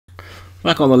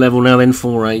Back on the level now then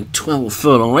for a 12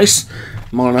 furlong race,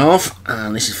 mile and a half,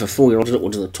 and this is for 4-year-olds.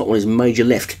 Upwards to the top one is Major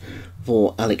Left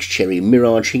for Alex Cherry,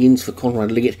 Mirage Higgins for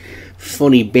Conrad Liggett,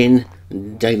 Funny Ben,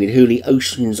 David Hooley,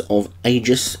 Oceans of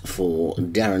Aegis for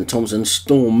Darren Thompson,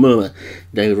 Storm Murmur,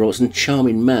 David Robertson,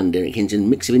 Charming Man, Derek Hinton,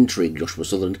 Mix of Intrigue, Joshua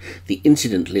Sutherland, The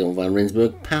Incident, Leon Van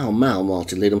Rensburg, Pal Mal,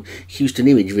 Martin Lidham, Houston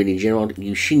Image, Vinnie Gerard,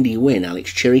 Yushindi Wen,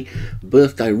 Alex Cherry,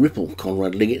 Birthday Ripple,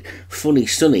 Conrad Liggett, Funny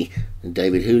Sunny,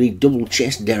 David Hooley, Double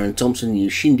Chest, Darren Thompson,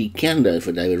 Yushindi Kando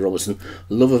for David Robertson,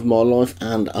 Love of My Life,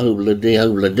 and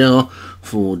Oblada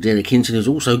for Derek Hinton, who's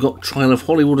also got Trial of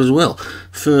Hollywood as well.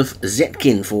 Firth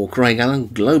Zetkin for Craig Allen,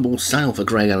 Global Sail for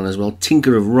Craig Allen as well,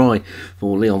 Tinker of Rye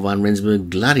for Leon Van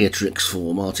Rensburg, Gladiatrix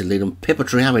for Martin Lidham, Pepper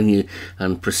Tree Avenue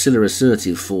and Priscilla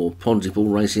Assertive for Pontypool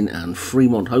Racing, and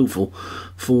Fremont Hopeful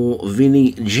for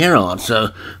Vinnie Gerard. So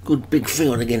good big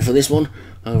field again for this one,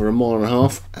 over a mile and a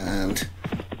half, and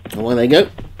away they go.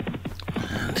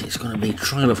 And it's going to be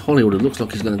Trial of Hollywood. It looks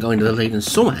like he's going to go into the lead, and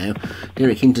somehow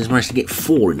Derek Hinton's managed to get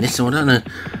 4 in this, so I don't know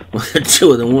whether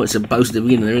 2 of them weren't supposed to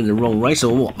be in, they're in the wrong race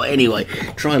or what. But anyway,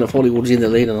 Trial of Hollywood's in the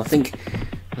lead, and I think,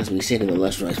 as we said in the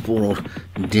last race, poor old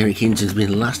Derek Hinton's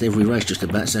been last every race just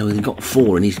about, so he's got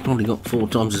 4, and he's probably got 4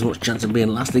 times as much chance of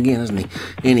being last again, hasn't he?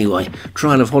 Anyway,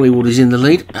 Trial of Hollywood is in the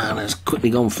lead, and has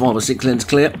quickly gone 5 or 6 lengths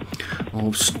clear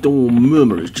of Storm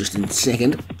Murmur, who's just in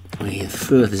second. With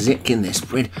Firth Zetkin, they're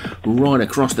spread right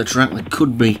across the track. There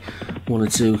could be 1 or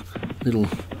 2 little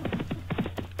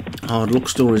hard luck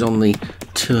stories on the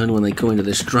turn when they come into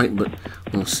the straight, but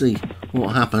we'll see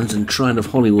what happens. And Trial of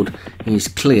Hollywood is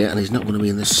clear, and he's not going to be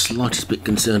in the slightest bit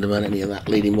concerned about any of that,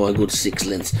 leading by a good 6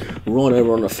 lengths. Right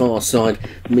over on the far side,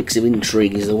 Mix of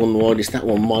Intrigue is the one widest. That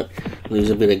one might lose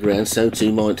a bit of ground, so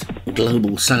too might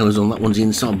Global Sailors on that one's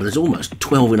inside, but there's almost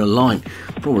 12 in a line,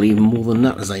 probably even more than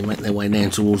that as they make their way down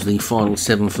towards the final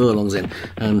 7 furlongs then.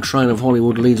 And Trial of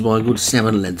Hollywood leads by a good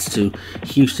 7 lengths to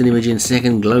Houston Image in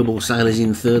second, Global Sailors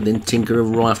in third, then Tinker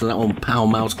of Rye after that one, Pal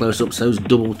Mal's close up, so's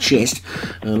Double Chest.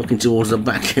 Looking towards the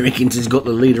back, Eric Hinton's got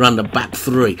the leader under back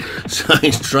 3, so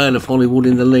it's Trial of Hollywood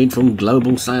in the lead from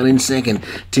Global Sail in second,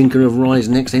 Tinker of Rye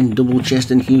next, then Double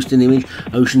Chest and Houston Image.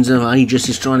 Oceans of Aegis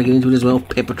is trying to get into it as well.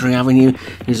 Pepper Tree Avenue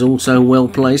is also well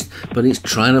placed, but it's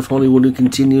Trial of Hollywood who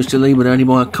continues to lead, but only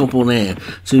by a couple now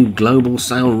to Global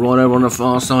Sail right over on the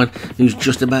far side, who's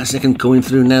just about second. Coming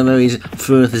through now though is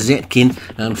Firth Zetkin,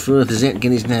 and Firth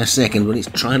Zetkin is now second, but it's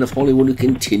Trial of Hollywood who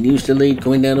continues to lead,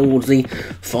 going down towards the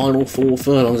final 4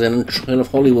 furlongs, and Trial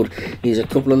of Hollywood is a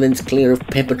couple of lengths clear of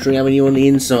Pepper Tree Avenue on the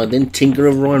inside, then Tinker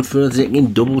of Ryan, Firth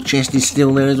Zetkin, Double Chest is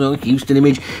still there as well. Houston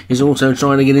Image is also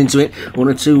trying to get into it. 1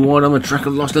 or 2 wide on the track,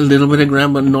 have lost a little bit of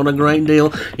ground, but not a great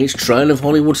deal. It's Trial of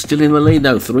Hollywood still in the lead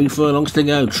though, 3 furlongs to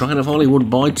go. Trial of Hollywood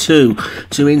by 2.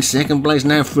 2 in second place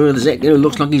now. Firth Zetkin, who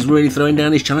looks like he's really throwing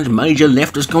down his challenge. Major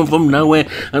Left has come from nowhere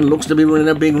and looks to be running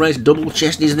a big race. Double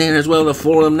Chest is there as well. The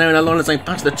 4 of them now in a line as they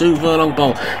pass the 2 furlong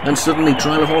pole, and suddenly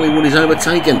Trial of Hollywood is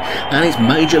overtaken, and it's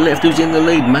Major Left who's in the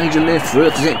lead. Major Left,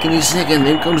 Firth Zetkin is second,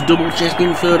 then comes Double Chest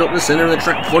in third up the centre of the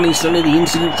track. Funny Sunny, The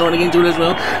Incident trying to get into it as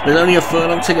well. There's only a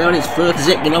furlong to go, and it's Firth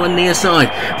Zetkin on the near side.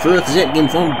 Firth Zetkin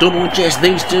from Double Chest,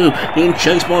 these 2 being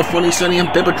chased by Funny Sunny and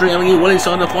Pepper Tree Avenue well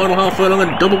inside the final half furlong,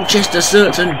 and Double Chest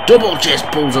asserts, and Double Chest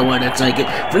pulls away to take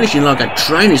it. Finishing like a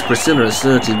train is Priscilla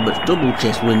Assertive, but Double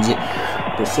Chest wins it.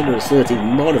 Priscilla Assertive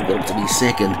might have got to be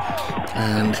second,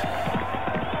 and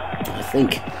I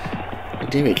think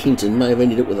Derek Hinton may have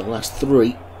ended up with the last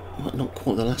 3, but not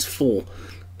quite the last 4.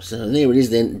 So there it is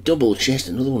then, Double Chest,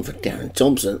 another one for Darren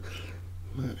Thompson.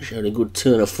 Showed a good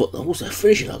turn of foot, also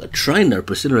finishing like a train there.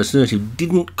 Priscilla Assertive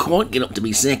didn't quite get up to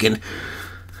be second,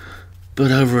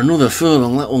 but over another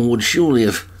furlong that one would surely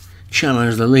have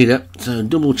challenged the leader. So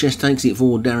Double Chest takes it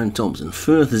for Darren Thompson.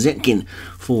 Firth Zetkin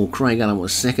for Craig Allen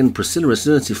was second. Priscilla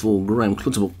Assertive for Graham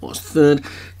Clutterbuck was third.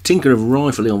 Tinker of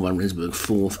Rye for Leon Van Rensburg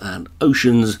 4th, and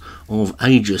Oceans of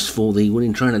Aegis for the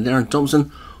winning trainer Darren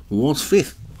Thompson was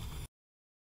 5th.